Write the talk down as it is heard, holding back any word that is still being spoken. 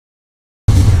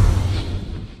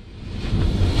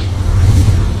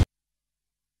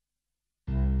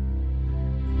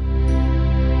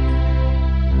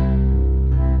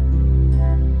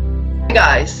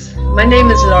Hi guys, my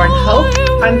name is Lauren Hope.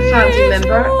 I'm the founding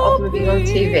member of Moving On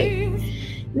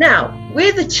TV. Now,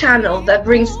 we're the channel that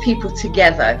brings people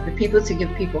together, the people to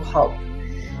give people hope.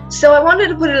 So I wanted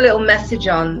to put a little message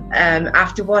on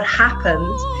after what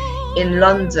happened in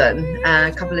London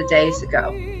a couple of days ago.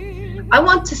 I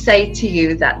want to say to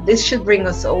you that this should bring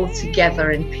us all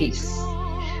together in peace,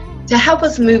 to help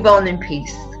us move on in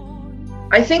peace.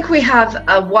 I think we have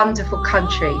a wonderful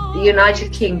country. The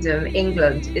United Kingdom,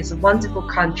 England, is a wonderful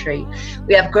country.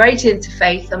 We have great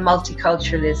interfaith and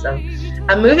multiculturalism.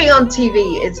 And Moving On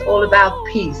TV is all about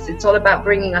peace. It's all about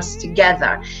bringing us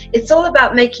together. It's all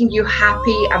about making you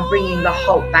happy and bringing the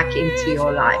hope back into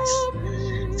your lives.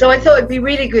 So I thought it'd be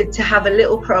really good to have a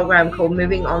little program called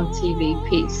Moving On TV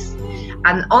Peace.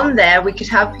 And on there, we could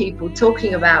have people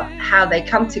talking about how they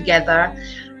come together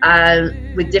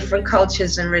with different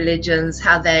cultures and religions,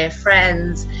 how they're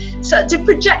friends, so to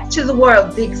project to the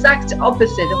world the exact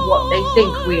opposite of what they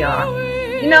think we are.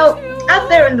 You know, out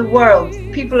there in the world,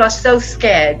 people are so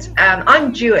scared.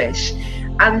 I'm Jewish,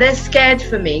 and they're scared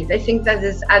for me. They think that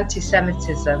there's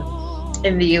anti-Semitism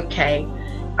in the UK.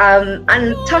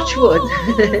 And touch wood,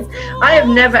 I have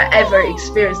never ever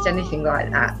experienced anything like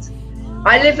that.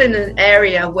 I live in an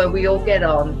area where we all get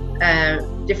on,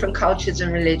 different cultures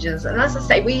and religions, and as I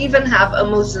say, we even have a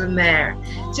Muslim mayor.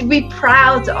 To be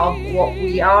proud of what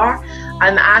we are,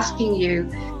 I'm asking you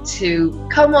to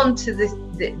come on to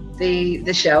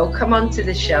the show, come on to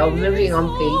the show, Moving On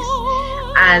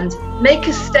Peace, and make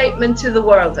a statement to the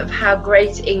world of how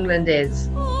great England is.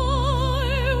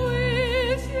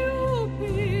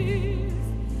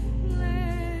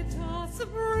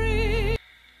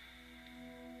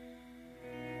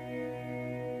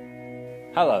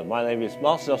 Hello, my name is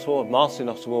Martin Oswald of Martin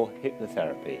Oswald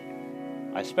Hypnotherapy.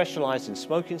 I specialise in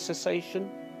smoking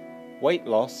cessation, weight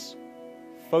loss,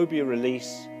 phobia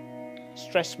release,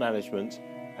 stress management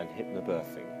and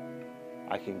hypnobirthing.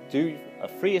 I can do a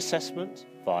free assessment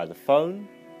via the phone,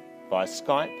 via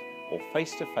Skype or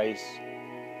face-to-face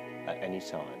at any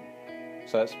time.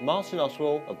 So that's Martin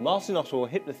Oswald of Martin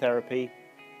Oswald Hypnotherapy.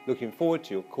 Looking forward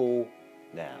to your call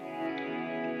now.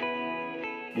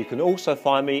 You can also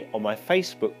find me on my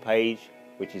Facebook page,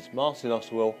 which is Martin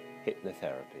Oswald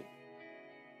Hypnotherapy.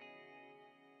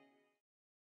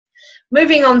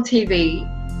 Moving On TV,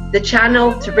 the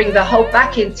channel to bring the hope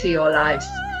back into your lives,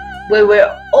 where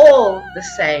we're all the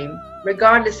same,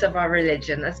 regardless of our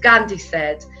religion. As Gandhi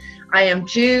said, I am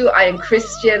Jew, I am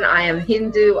Christian, I am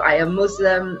Hindu, I am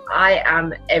Muslim, I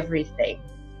am everything.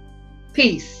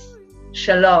 Peace,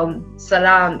 shalom,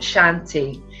 salam,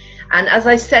 shanti. And as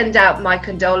I send out my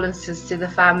condolences to the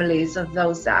families of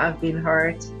those that have been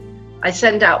hurt, I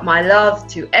send out my love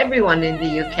to everyone in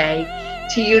the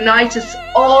UK to unite us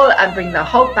all and bring the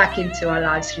hope back into our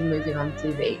lives through Moving On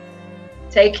TV.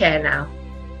 Take care now.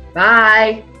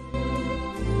 Bye.